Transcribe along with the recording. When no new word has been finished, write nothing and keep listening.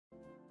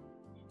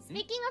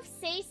Speaking of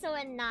say so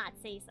and not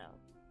say so,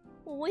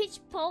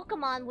 which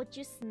Pokemon would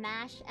you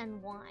smash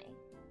and why?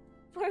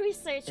 For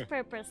research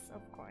purpose,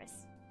 of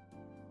course.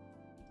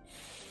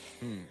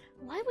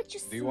 Why would you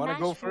smash Pokemon? Do you want to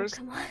go first?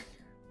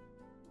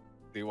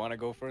 Do you want to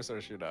go first or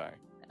should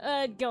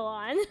I? Go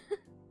on.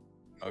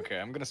 Okay,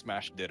 I'm gonna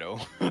smash Ditto.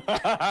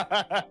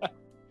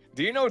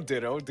 Do you know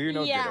Ditto? Do you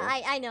know Ditto?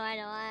 Yeah, I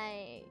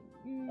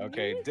know.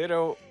 Okay,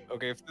 Ditto.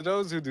 Okay, for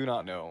those who do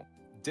not know,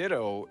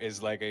 Ditto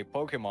is like a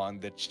Pokemon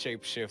that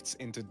shapeshifts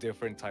into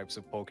different types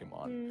of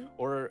Pokemon.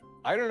 Or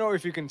I don't know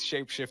if you can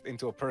shapeshift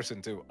into a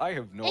person too. I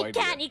have no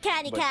idea. It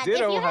can. If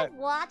Ditto you have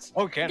watched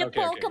the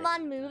Pokemon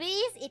okay.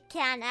 movies, it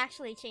can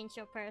actually change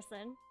your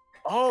person.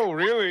 Oh,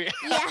 really?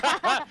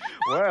 Yeah.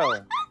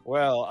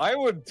 well, I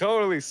would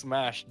totally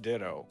smash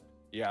Ditto.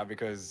 Yeah,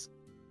 because,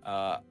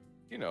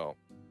 you know,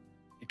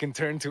 it can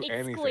turn to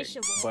anything.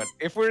 Squishable. But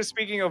if we're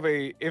speaking of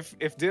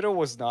if Ditto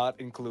was not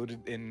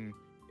included in,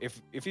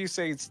 if you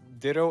say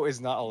Ditto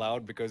is not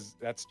allowed because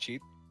that's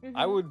cheat,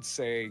 I would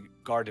say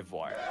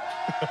Gardevoir.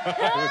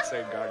 I would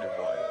say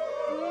Gardevoir.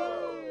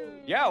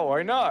 Yeah,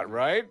 why not,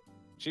 right?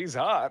 She's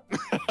hot.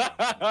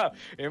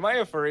 Am I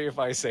a furry if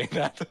I say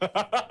that?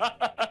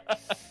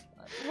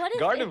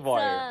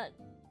 Gardevoir.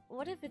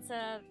 What if it's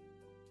a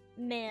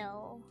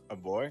male? A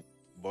boy?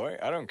 Boy?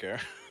 I don't care.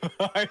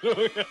 I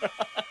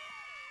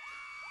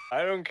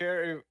don't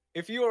care.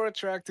 If you are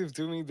attractive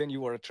to me, then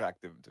you are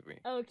attractive to me.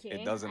 Okay.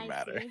 It doesn't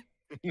matter.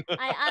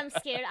 I'm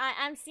scared.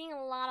 I'm seeing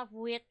a lot of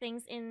weird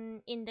things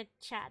in the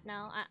chat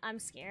now. I'm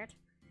scared.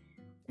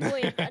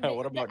 Wait,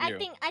 what about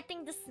you? I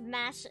think the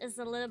smash is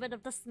a little bit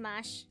of the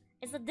smash.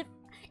 It's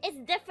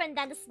different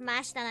than the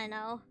smash that I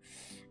know.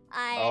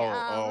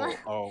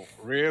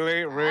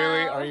 Really?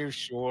 Are you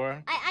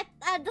sure?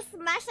 The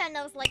smash I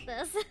know is like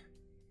this.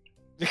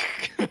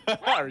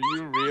 Are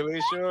you really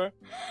sure?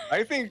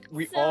 I think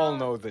we all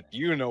know that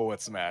you know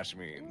what smash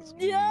means.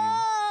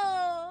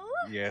 No.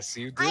 Yes,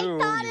 you do. I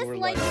thought it's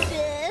like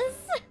this.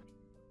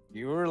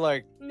 You were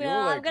like,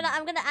 no, I'm gonna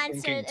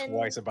answer thinking it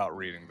twice about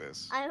reading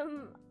this.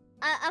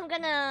 I'm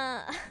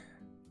gonna.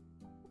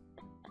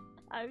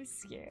 I'm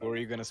scared. Who are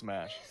you gonna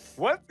smash?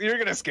 What? You're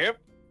gonna skip?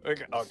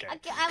 Okay.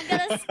 I'm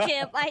gonna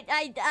skip. I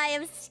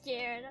am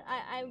scared.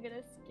 I'm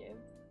gonna skip.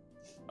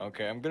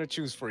 Okay, I'm gonna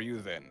choose for you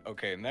then.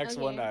 Okay, next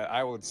one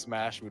I would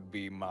smash would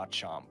be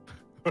Machamp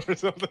or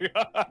something.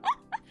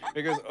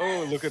 Because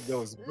look at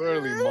those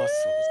burly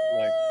muscles.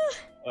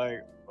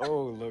 Like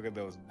look at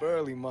those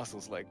burly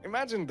muscles. Like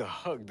imagine the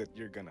hug that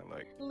you're gonna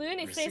like.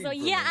 Lune say so.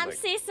 Yeah, I'm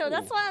say so.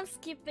 That's why I'm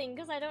skipping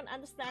because I don't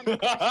understand the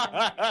question.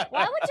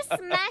 Why would you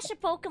smash a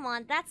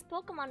Pokemon? That's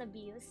Pokemon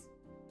abuse.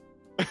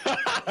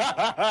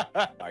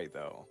 I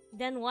though.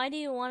 Then why do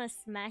you want to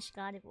smash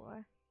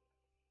Gardevoir?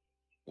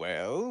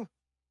 Well,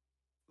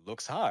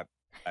 looks hot,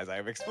 as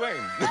I've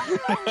explained.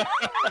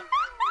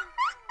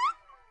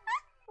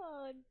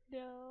 Oh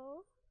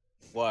no.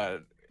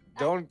 What?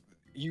 Don't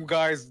you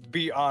guys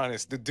be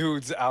honest, the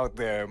dudes out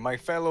there, my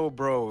fellow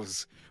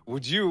bros.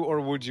 Would you or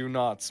would you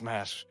not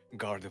smash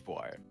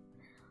Gardevoir?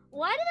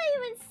 Why did I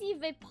even see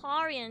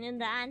Vaporeon in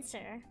the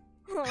answer?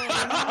 Oh,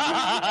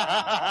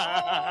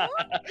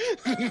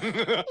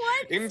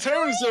 no. In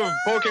terms of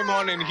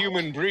Pokemon and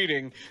human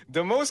breeding,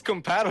 the most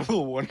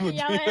compatible one would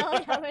be... I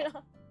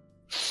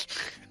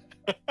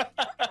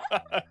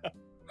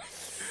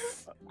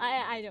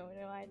don't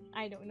know.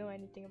 I don't know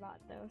anything about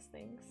those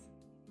things.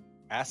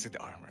 Acid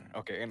armor.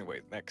 Okay,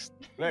 anyway, next.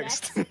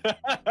 Next.